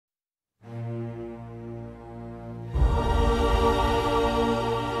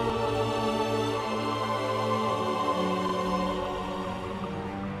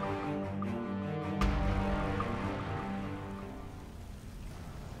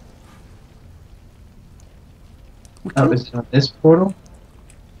We Oh, killed. is it on this portal?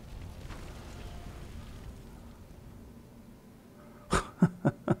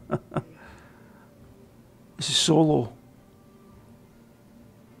 This is solo.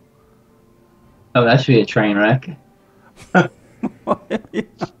 Oh, that should be a train wreck. If I'm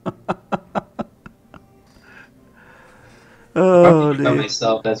Oh thinking by dear.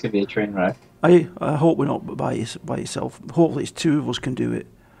 myself, that's gonna be a train wreck. I hope we're not by yourself. Hopefully it's two of us can do it.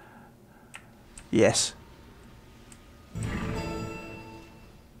 Yes.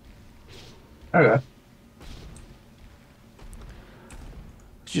 Okay.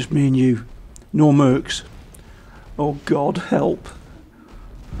 It's just me and you. No mercs. Oh God, help.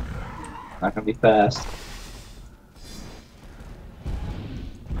 Not gonna be fast.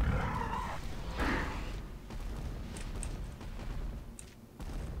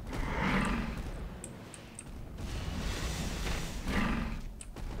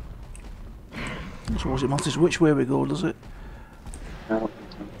 I suppose it matters which way we go, does it? I don't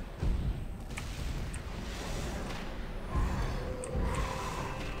think so.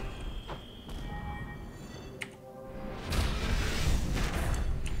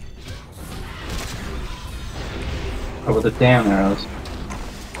 Oh, with the damn arrows.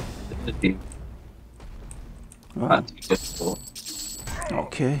 It should be Right. not too difficult.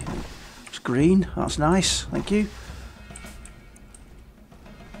 Okay. It's green. That's nice. Thank you.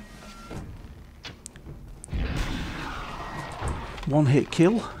 One hit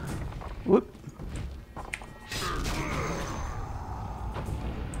kill. Whoop.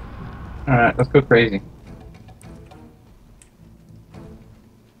 Alright, let's go crazy.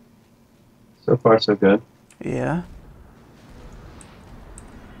 So far, so good. Yeah.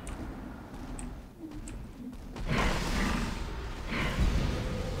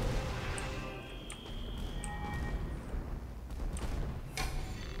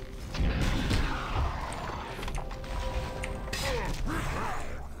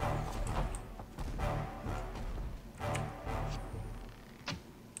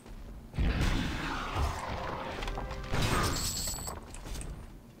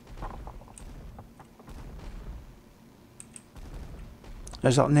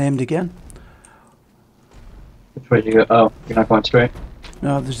 Is that named again? Which way do you go? Oh, you're not going straight?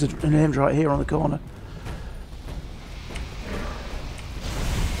 No, there's a named right here on the corner.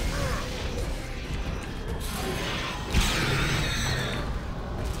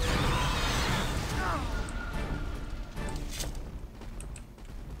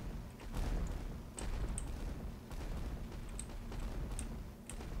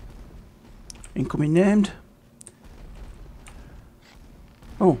 Incoming named.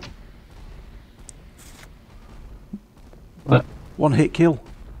 Oh. What? One hit kill.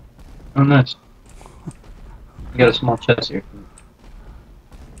 Oh, nice. You got a small chest here.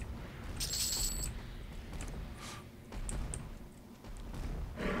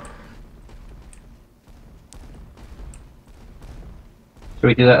 Should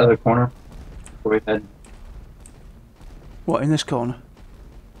we do that other corner before we head? What, in this corner?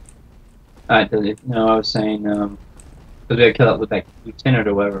 No, I was saying, because we gotta kill that lieutenant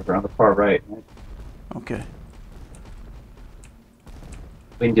or whatever on the far right. Right? Okay.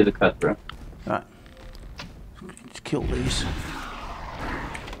 We can do the cut through. Right. Let's kill these.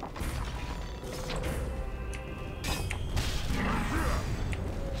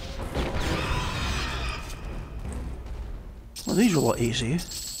 Well, these are a lot easier.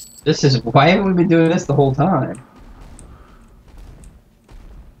 This is why haven't we been doing this the whole time?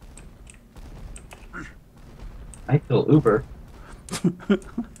 I feel Uber.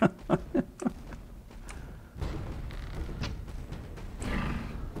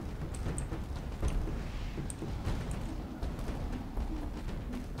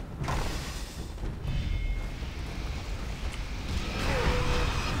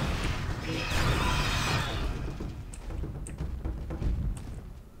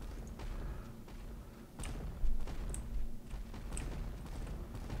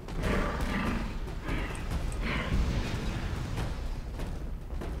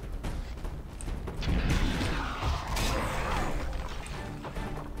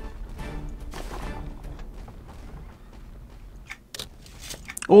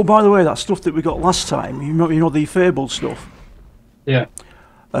 Oh, by the way, that stuff that we got last time, you know the fabled stuff. Yeah.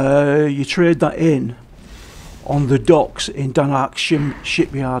 You trade that in on the docks in Danark's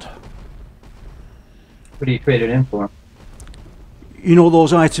shipyard. What do you trade it in for? You know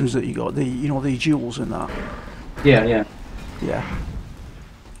those items that you got, the jewels and that. Yeah, yeah. Yeah.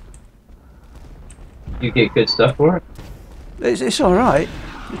 You get good stuff for it? It's all right.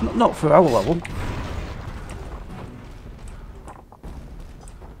 It's not for our level.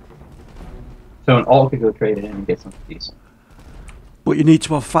 So an alt could go trade it in and get something decent. But you need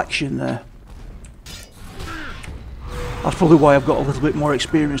to have faction there. That's probably why I've got a little bit more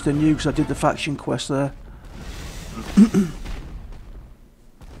experience than you, because I did the faction quest there.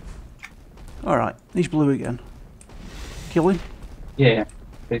 Alright, he's blue again. Kill him? Yeah.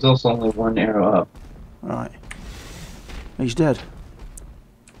 There's also only one arrow up. Alright. He's dead.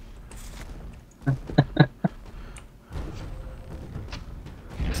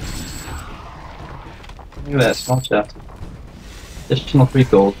 Look at that, small chest. Additional 3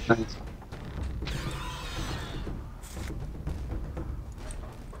 gold. Nice.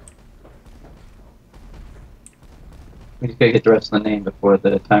 We just gotta get the rest of the name before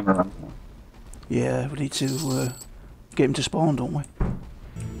the timer runs out. Yeah, we need to get him to spawn, don't we?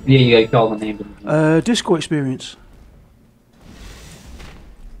 Yeah, you gotta call the name. Disco experience.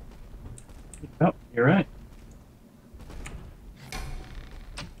 Oh, you're right.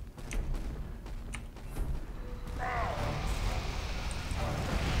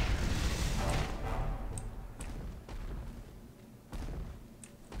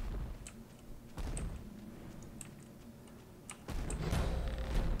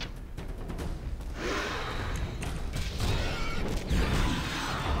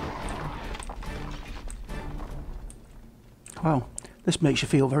 Wow, this makes you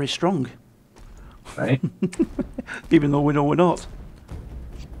feel very strong. Right? Even though we know we're not.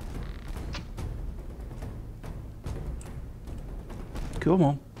 Come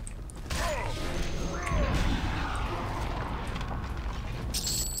on.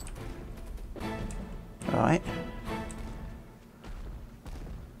 Alright.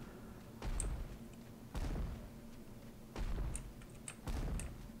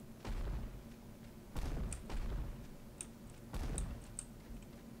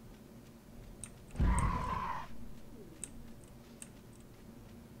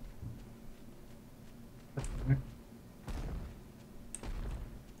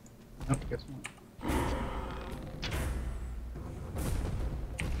 Nope, guess not.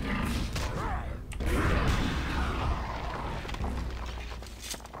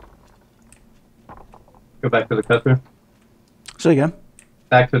 Go back to the cut through. Say again.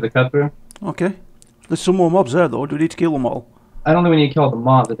 Back to the cut through. Okay. There's some more mobs there though. Do we need to kill them all? I don't think we need to kill the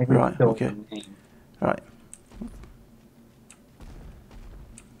mobs. I think we need Right, to kill okay. the name. Alright.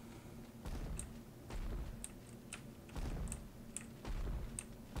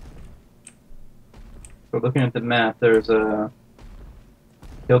 So looking at the map, there's a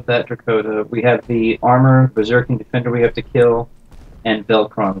killed that Dracota. We have the armor, Berserking Defender we have to kill, and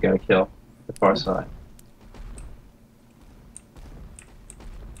Velcron we gotta kill at the far side.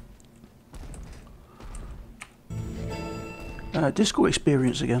 Disco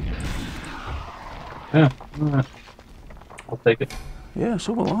experience again. Yeah, alright. I'll take it. Yeah,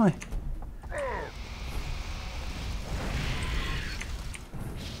 so will I.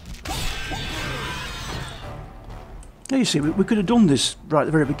 Yeah, you see, we could have done this right at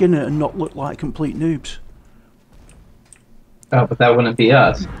the very beginning and not look like complete noobs. Oh, but that wouldn't be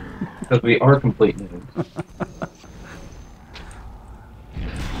us, because we are complete noobs.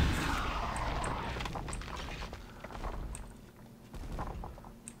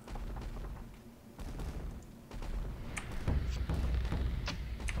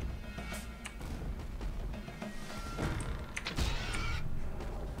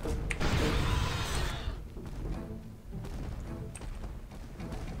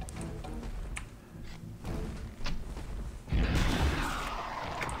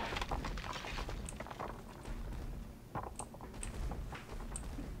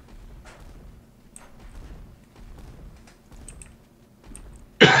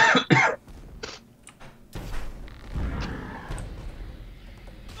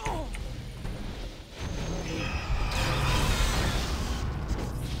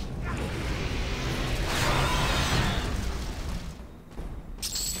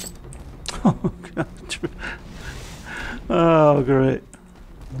 Oh, God. Oh, great.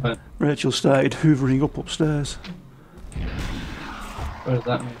 What? Rachel started hoovering up upstairs. What does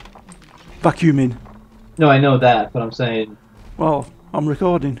that mean? Vacuuming. No, I know that, but I'm saying... Well, I'm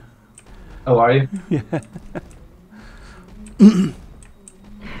recording. Oh, are you? Yeah. I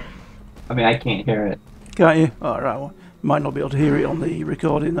mean, I can't hear it. Can't you? Oh, right. Well, you might not be able to hear it on the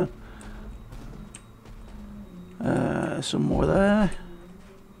recording then. Some more there.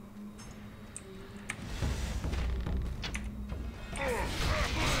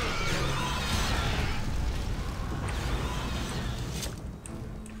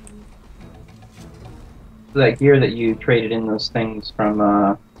 That gear that you traded in those things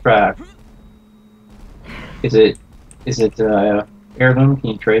from Track. Is it heirloom? Can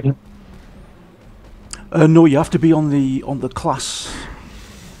you trade it? No, you have to be on the class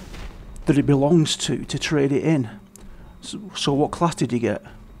that it belongs to trade it in. So what class did you get?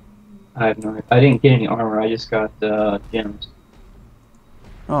 I have no. I didn't get any armor. I just got gems.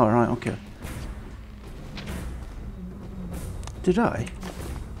 Oh, right, okay. Did I?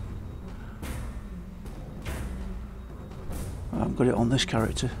 I haven't got it on this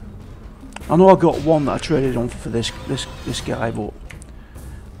character. I know I got one that I traded on for this guy, but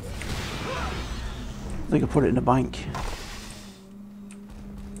I think I put it in the bank.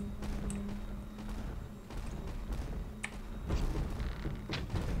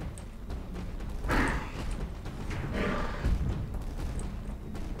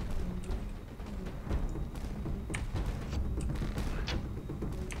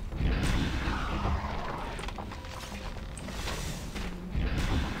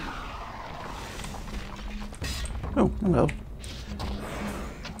 Oh, hello.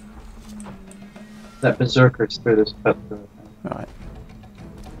 That berserker's through this pub. Right.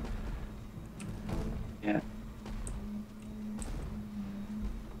 Yeah.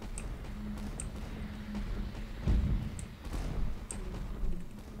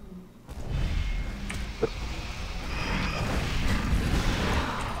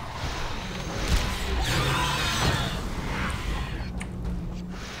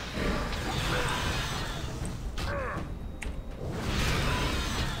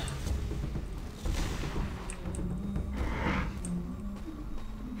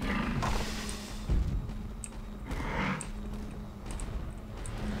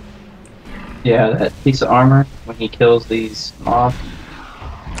 Yeah, that piece of armor when he kills these mobs.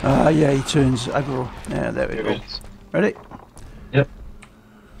 Yeah, he turns aggro. Yeah, there we There go. it is. Ready? Yep.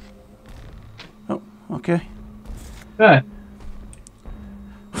 Oh, okay. Okay.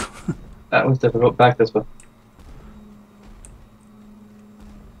 That was difficult. Back this way.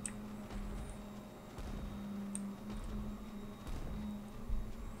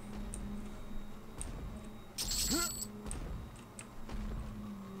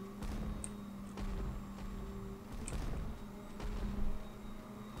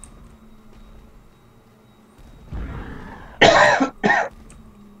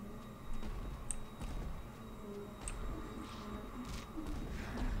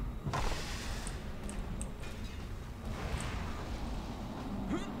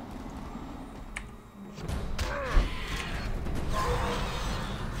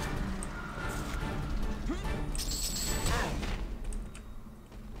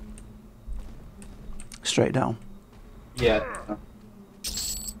 Straight down. Yeah.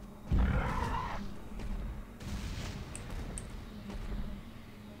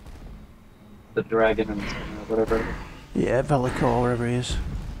 The dragon and whatever. Yeah, Velicor, wherever he is.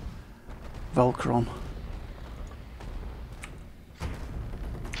 Velcron.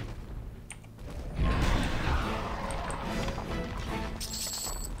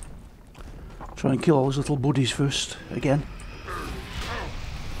 Try and kill all his little buddies first, again.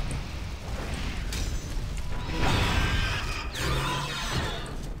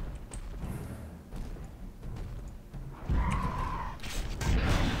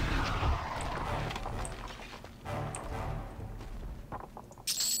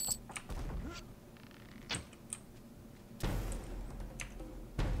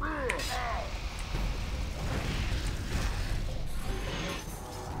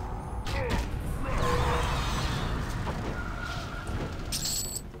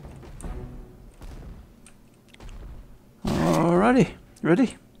 Alrighty,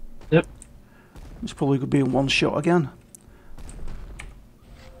 ready? Yep. It's probably going to be in one shot again.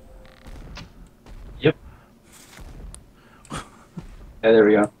 Yep. Yeah, there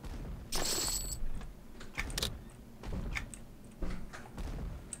we go.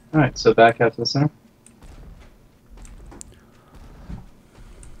 Alright, so back out to the center.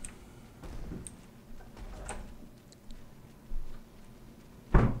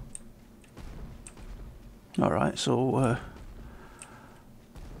 Alright, so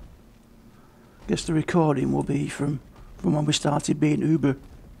guess the recording will be from when we started being Uber.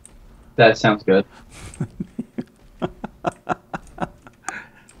 That sounds good.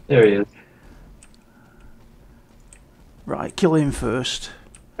 There he is. Right, kill him first.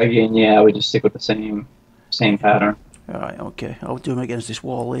 Again, yeah, we just stick with the same pattern. Alright, okay, I'll do him against this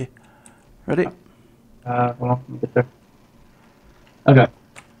wall here. Ready? Well, let me get there. Okay.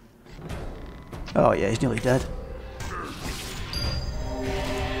 Oh yeah, he's nearly dead.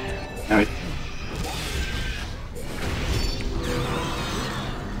 Now we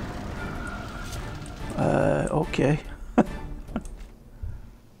Okay.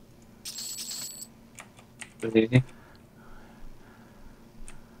 was easy.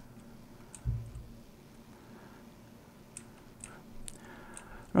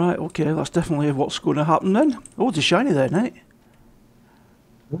 Right, okay, that's definitely what's going to happen then. Oh, it's a shiny there, Nate.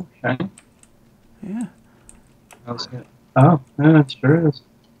 Ooh, shiny. Yeah. How's it? Oh, yeah, it sure is.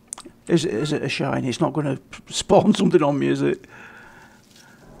 Is it a shiny? It's not going to spawn something on me, is it?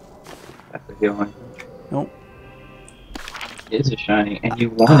 That's a healing. Nope. It is a shiny, and you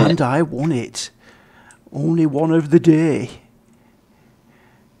won it. And I won it. Only one of the day.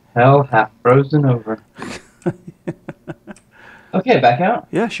 Hell hath frozen over. Okay, back out.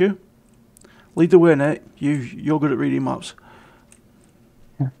 Yeah, sure. Lead the way, Nate. You're good at reading maps.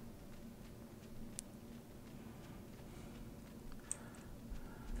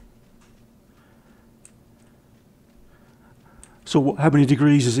 So, how many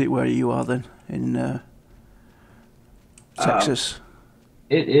degrees is it where you are then in Texas?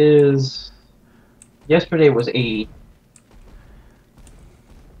 It is. Yesterday was 80,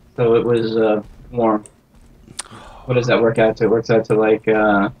 so it was warm. What does that work out to? It works out to like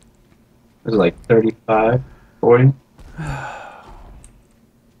was it like 35, 40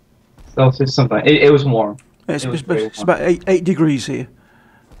 Celsius, something. It was warm. It's warm. about 8 degrees here.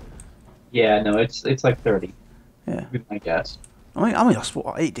 Yeah, no, it's like 30. Yeah. Would be my guess. I mean that's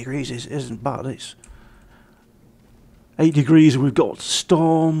what 8 degrees isn't bad. It's 8 degrees. We've got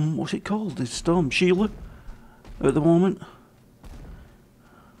storm. What's it called? It's Storm Sheila at the moment.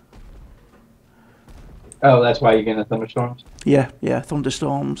 Oh, that's why you're getting the thunderstorms? Yeah,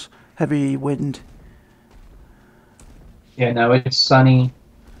 thunderstorms, heavy wind. Yeah, no, it's sunny,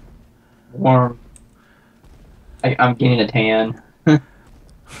 warm. I'm getting a tan.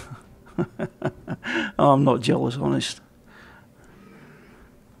 Oh, I'm not jealous, honest.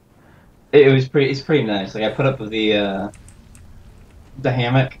 It's pretty nice. Like I put up the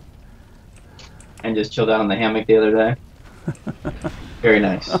hammock and just chilled out on the hammock the other day. Very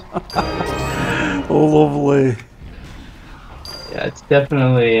nice. Oh, lovely. Yeah, it's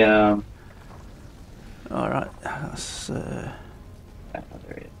definitely All right, that's. oh, there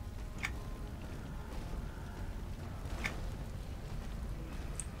he is.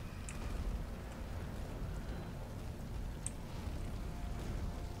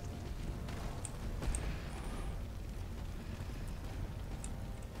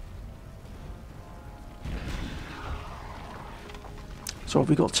 So have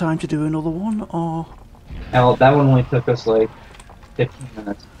we got time to do another one, or? Hell, that one only took us like 15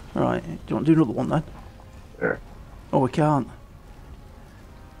 minutes. Right, do you want to do another one then? Sure. Oh, we can't.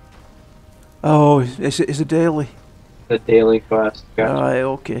 Oh, it's a daily. The daily quest. Gotcha. Right,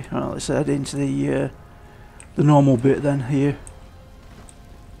 okay. Right, let's head into the normal bit then here,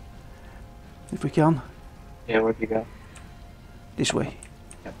 if we can. Yeah, where'd you go? This way.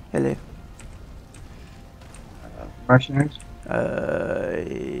 Yep. Hello. Mercenaries?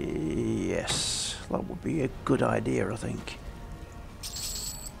 Yes, that would be a good idea, I think.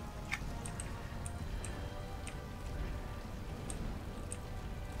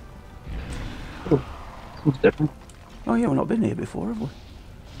 Ooh, seems different. Oh yeah, we've not been here before, have we?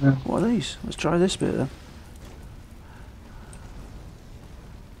 No. What are these? Let's try this bit then.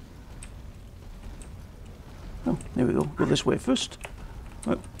 Oh, there we go. Go this way first.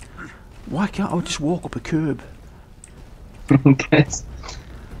 Oh. Why can't I just walk up a curb? Guys,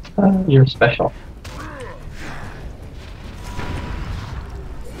 you're special.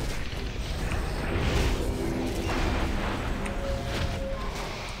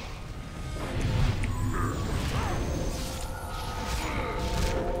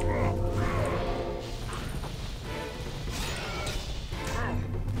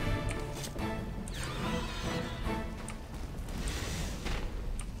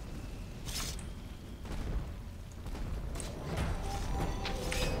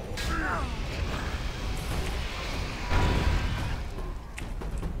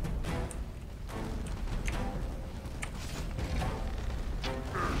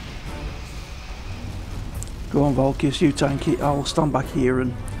 Go on, Valkyus, you tank it. I'll stand back here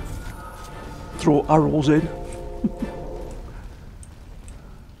and throw arrows in. I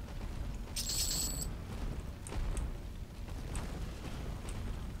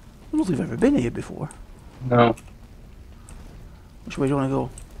don't think I've ever been here before. No, Which way do you want to go?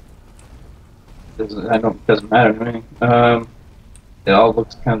 doesn't matter to me. It all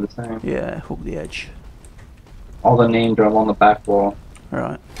looks kind of the same. Yeah, hook the edge. All the names are along the back wall,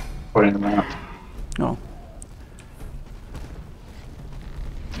 Alright. according to the map. No.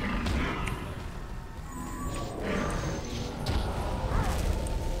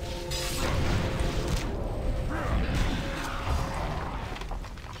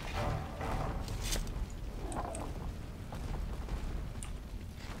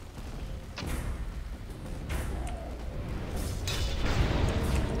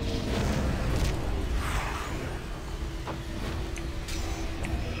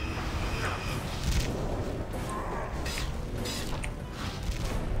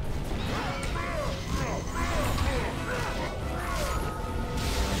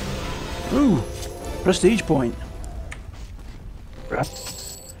 Ooh, prestige point. Right.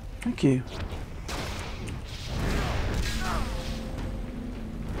 Thank you.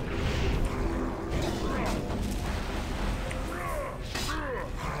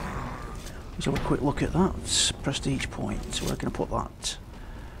 Let's have a quick look at that. Prestige point. So where can I put that?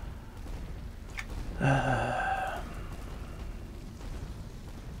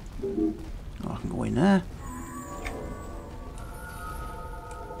 Oh, I can go in there.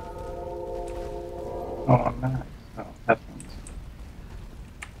 Oh, I'm not. Oh, headphones.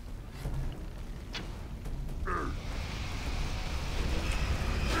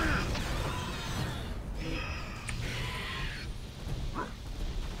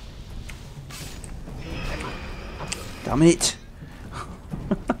 Damn it!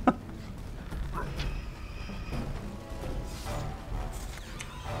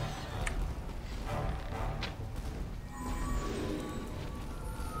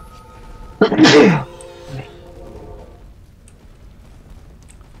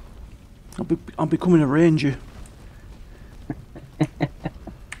 I'm becoming a ranger.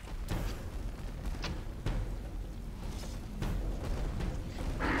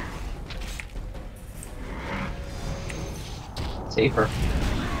 Safer.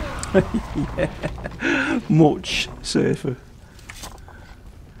 Yeah, much safer.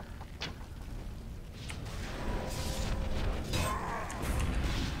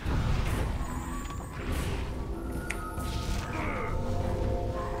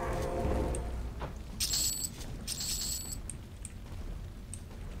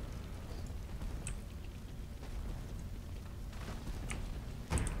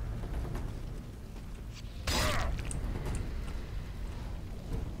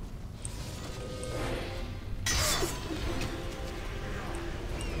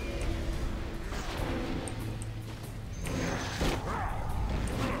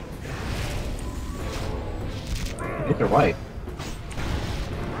 These are white.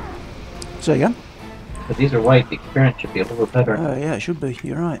 Say again? But these are white, the experience should be a little better. Yeah, it should be.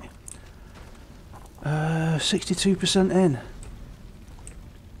 You're right. 62% in.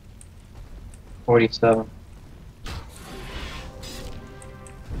 47.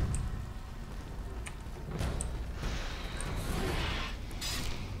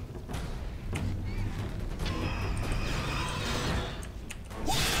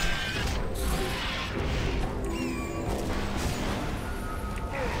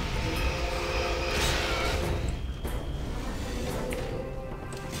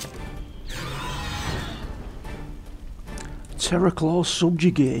 Terraclaw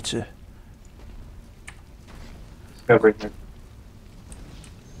Subjugator. Discovery here.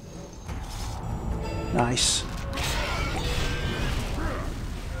 Nice.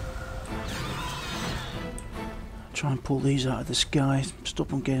 Try and pull these out of the sky. Stop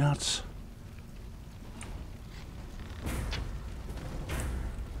them getting ads.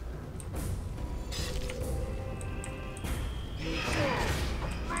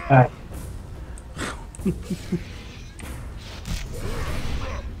 Alright.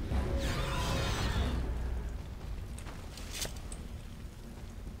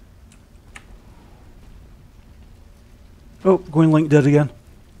 Oh, going Link dead again.